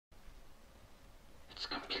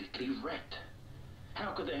completely wrecked.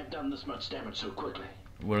 How could they have done this much damage so quickly?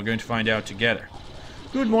 We're going to find out together.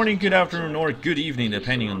 Good morning, good afternoon, or good evening,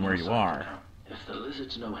 depending on where you are. If the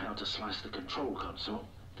lizards know how to slice the control console,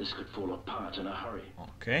 this could fall apart in a hurry.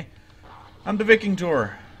 Okay. I'm the Viking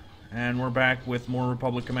Tour, and we're back with more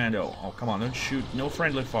Republic Commando. Oh, come on, don't shoot. No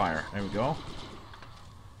friendly fire. There we go.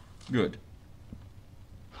 Good.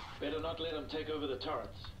 Better not let them take over the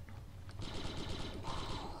turrets.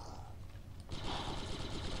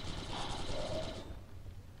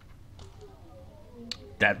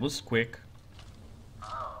 That was quick.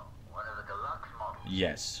 Oh, one of the deluxe models.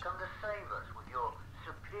 Yes. Come to save us with your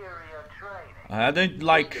superior training.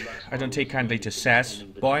 I don't take kindly to sass,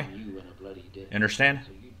 boy. Understand?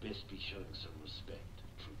 So you'd best be showing some respect,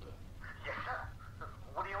 trooper. Yes, sir.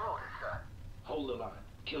 What are your orders, sir? Hold the line.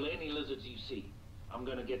 Kill any lizards you see. I'm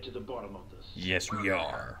gonna get to the bottom of this. Yes, we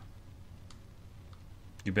are.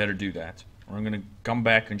 You better do that, or I'm gonna come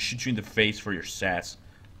back and shoot you in the face for your sass.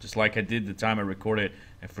 Just like I did the time I recorded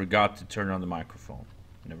and forgot to turn on the microphone.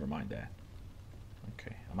 Never mind that.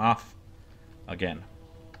 Okay, I'm off. Again.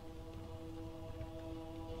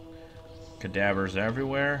 Cadavers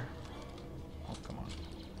everywhere. Oh, come on.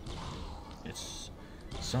 It's...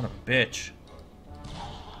 son of a bitch.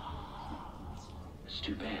 It's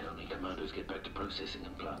too bad only commandos get back to processing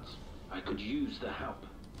implants. I could use the help.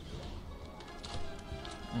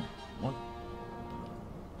 What?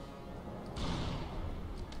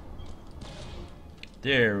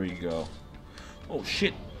 There we go. Oh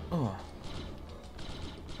shit. Oh.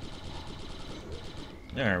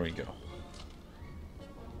 There we go.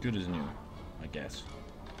 Good as new, I guess.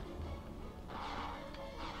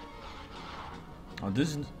 Oh,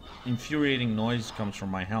 this infuriating noise comes from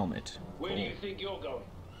my helmet. Where do you think you're going?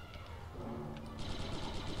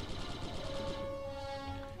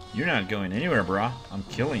 You're not going anywhere, brah. I'm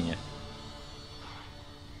killing you.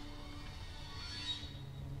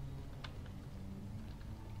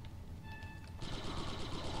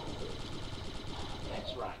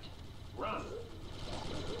 That's right. Run.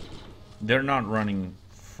 They're not running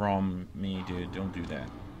from me, dude. Don't do that.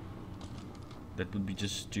 That would be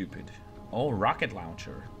just stupid. Oh, rocket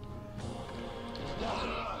launcher.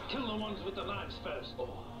 Delta, kill the ones with the knives first.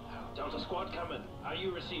 Oh, Delta squad coming. Are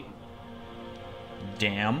you receiving?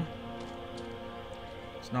 Damn.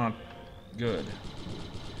 It's not good.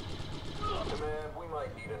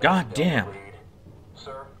 God damn.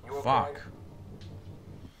 Sir, you Fuck.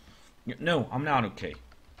 No, I'm not okay.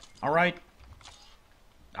 Alright.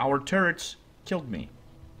 Our turrets killed me.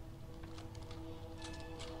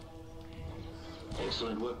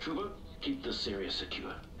 Excellent work, trooper. Keep this area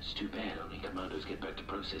secure. It's too bad only commandos get back to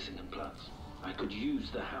processing implants. I could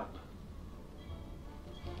use the help.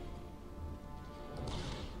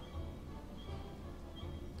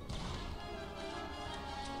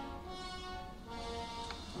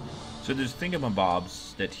 So these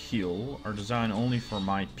thingamabobs that heal are designed only for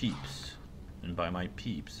my peeps. And by my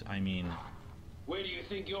peeps, I mean... Where do you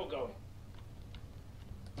think you're going?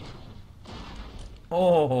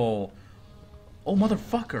 Oh! Oh,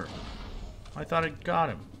 motherfucker! I thought I got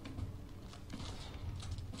him.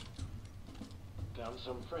 Found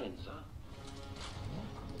some friends, huh?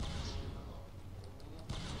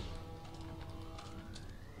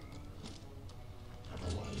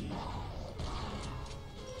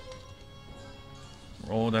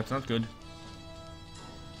 Oh, that's not good.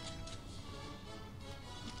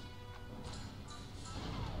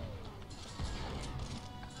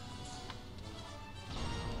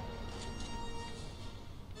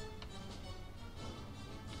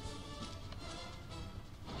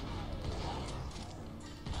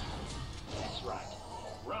 That's right.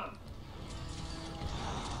 Run.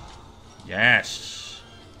 Yes!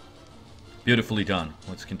 Beautifully done.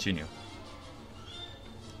 Let's continue.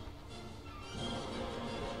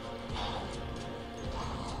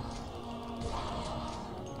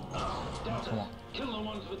 Delta, kill the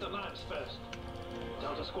ones with the knives first.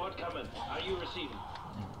 Delta squad coming. Are you receiving?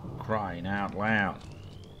 Crying out loud.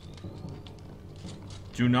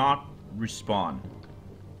 Do not respawn.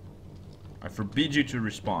 I forbid you to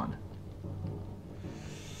respawn.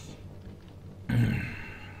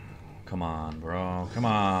 Come on, bro. Come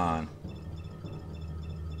on.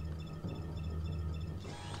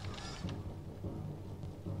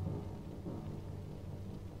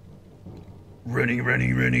 Running,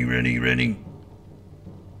 running, running, running, running.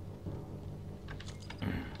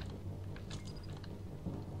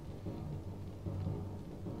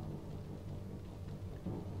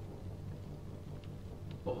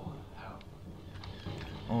 Oh, how?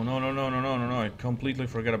 Oh, no, no, no, no, no, no, no. I completely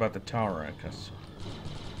forgot about the tower, I guess.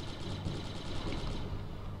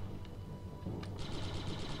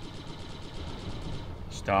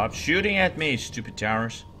 Stop shooting at me, stupid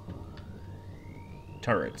towers.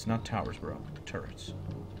 Turrets, not towers, bro. Turrets.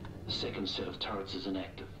 The second set of turrets is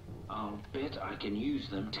inactive. I'll bet I can use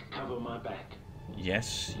them to cover my back.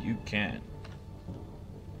 Yes, you can.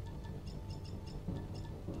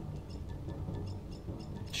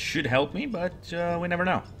 Should help me, but we never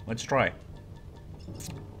know. Let's try.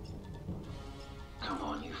 Come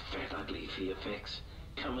on, you fat ugly VFX.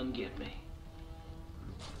 Come and get me.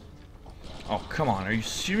 Oh, come on. Are you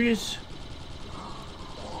serious?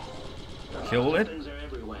 Kill it? Things are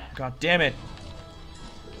everywhere. God damn it.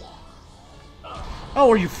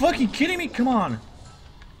 Oh, are you fucking kidding me? Come on.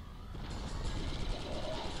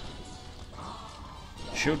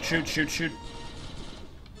 Shoot, shoot, shoot, shoot.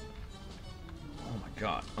 Oh my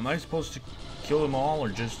god. Am I supposed to kill them all or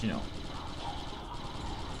just, you know?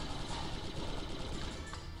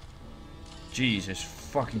 Jesus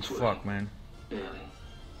fucking fuck, man. Barely.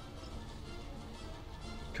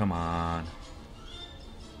 Come on.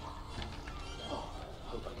 Oh,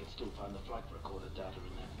 hope I can still find the flight recorder data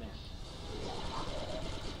in that mess.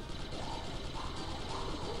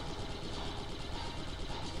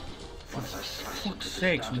 For fuck's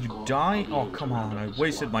sakes, will you die? Oh, come on. I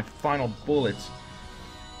wasted my final bullets.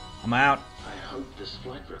 I'm out. I hope this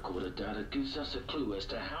flight recorder data gives us a clue as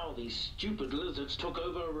to how these stupid lizards took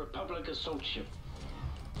over a Republic assault ship.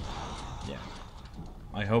 Yeah.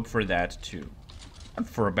 I hope for that, too. And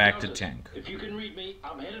for a back to Deltas, tank. If you can read me,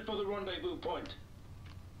 I'm headed for the rendezvous point.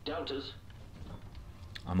 Deltas.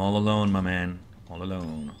 I'm all alone, my man. All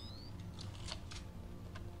alone.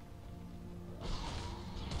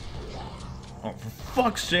 Oh, for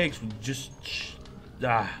fuck's sakes, just...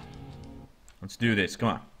 Let's do this, come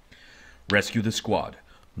on. Rescue the squad.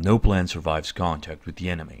 No plan survives contact with the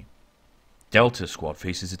enemy. Delta Squad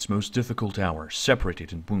faces its most difficult hour.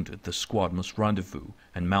 Separated and wounded, the squad must rendezvous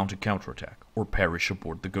and mount a counterattack, or perish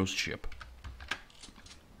aboard the ghost ship.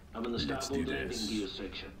 I'm in the starboard landing gear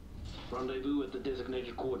section. Rendezvous at the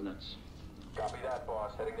designated coordinates. Copy that,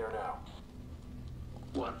 boss. Heading there now.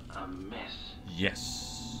 What a mess.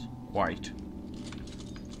 Yes. White.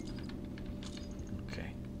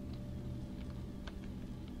 Okay.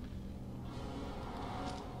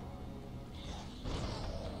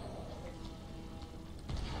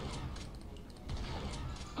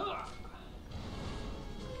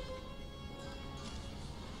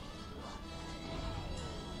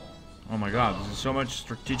 Oh my god, this is so much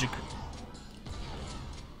strategic.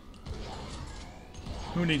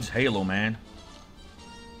 Who needs Halo, man?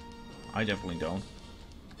 I definitely don't.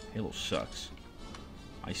 Halo sucks.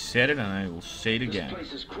 I said it and I will say it again. This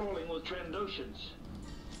place is crawling with Trandoshans.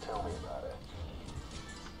 Tell me about it.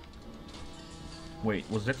 Wait,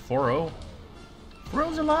 was that 4-0?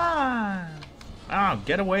 4-0's alive! Ah,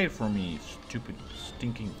 get away from me, stupid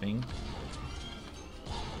stinking thing.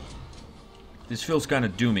 This feels kind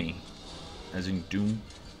of doomy. As in Doom.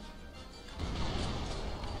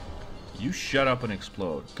 You shut up and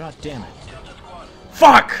explode. God damn it.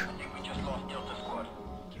 Fuck!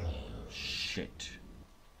 Shit.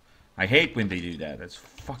 I hate when they do that. That's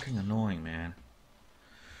fucking annoying, man.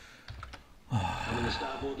 I'm in the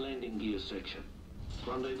starboard landing gear section.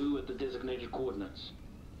 Rendezvous at the designated coordinates.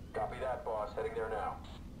 Copy that, boss. Heading there now.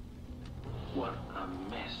 What a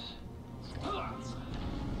mess.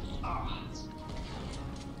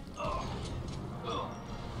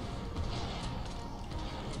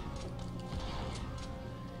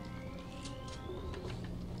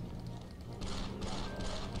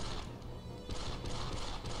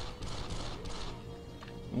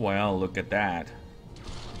 Well, look at that.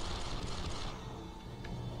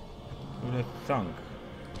 Who'd have thunk?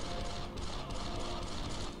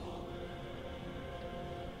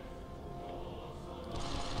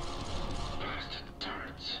 Blasted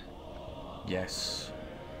turrets. Yes.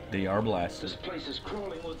 They are blasted. This place is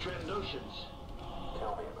crawling with Trandoshans.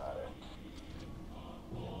 Tell me about it.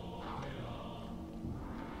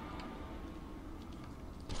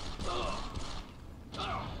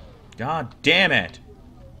 God damn it!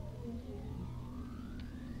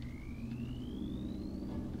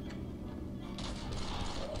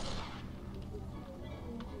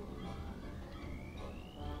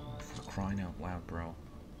 For crying out loud, bro.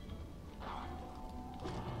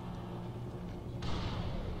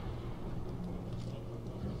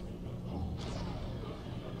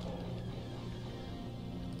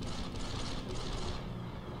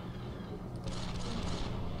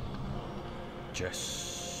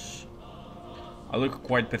 Yes. I look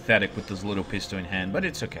quite pathetic with this little pistol in hand, but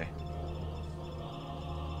it's okay.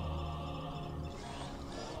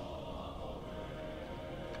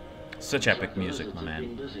 Such epic music, my man.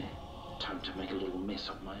 Been busy. Time to make a little mess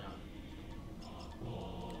of my own.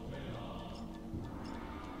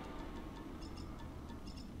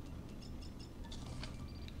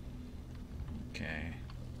 Okay.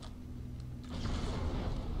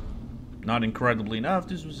 Not incredibly enough.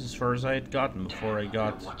 This was as far as I had gotten before I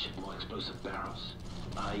got... Watching more explosive barrels.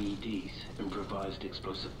 IEDs, improvised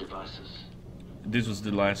explosive devices. This was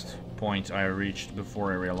the last point I reached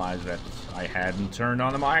before I realized that I hadn't turned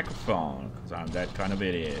on the microphone, because I'm that kind of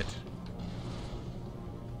idiot.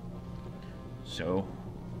 So,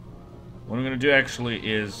 what I'm gonna do actually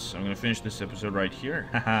is, I'm gonna finish this episode right here.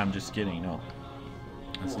 Haha, I'm just kidding, no.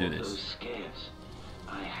 Let's do this. Those scares.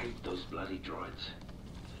 I hate those bloody droids.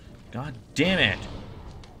 God damn it!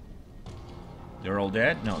 They're all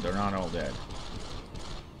dead? No, they're not all dead.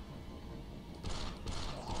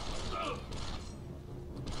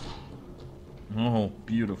 Oh,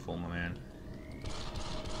 beautiful, my man.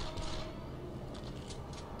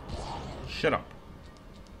 Shut up.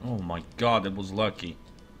 Oh my god, that was lucky.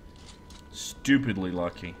 Stupidly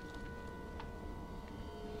lucky.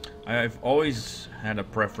 I've always had a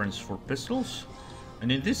preference for pistols,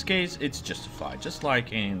 and in this case, it's justified, just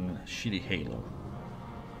like in shitty Halo.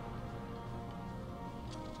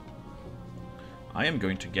 I am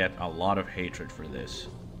going to get a lot of hatred for this,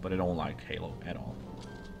 but I don't like Halo at all.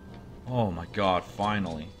 Oh my god,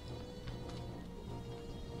 finally.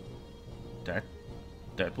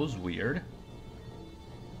 That was weird.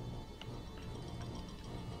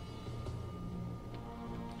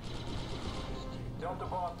 Delta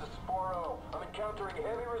Boss to Sporo. I'm encountering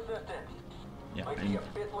heavy resistance. Yeah, Might be a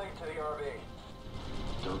bit late to the RV.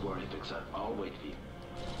 Don't worry, Fixer. I'll wait for you.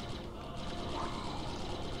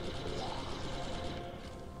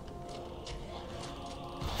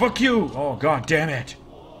 fuck you! Oh god damn it!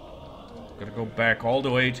 Gotta go back all the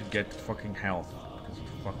way to get fucking health because of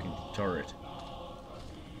the fucking turret.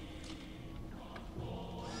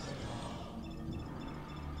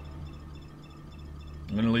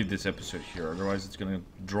 I'm gonna leave this episode here, otherwise it's gonna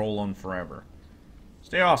droll on forever.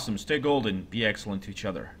 Stay awesome, stay golden, be excellent to each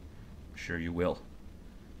other. I'm sure you will.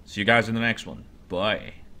 See you guys in the next one.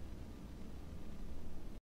 Bye.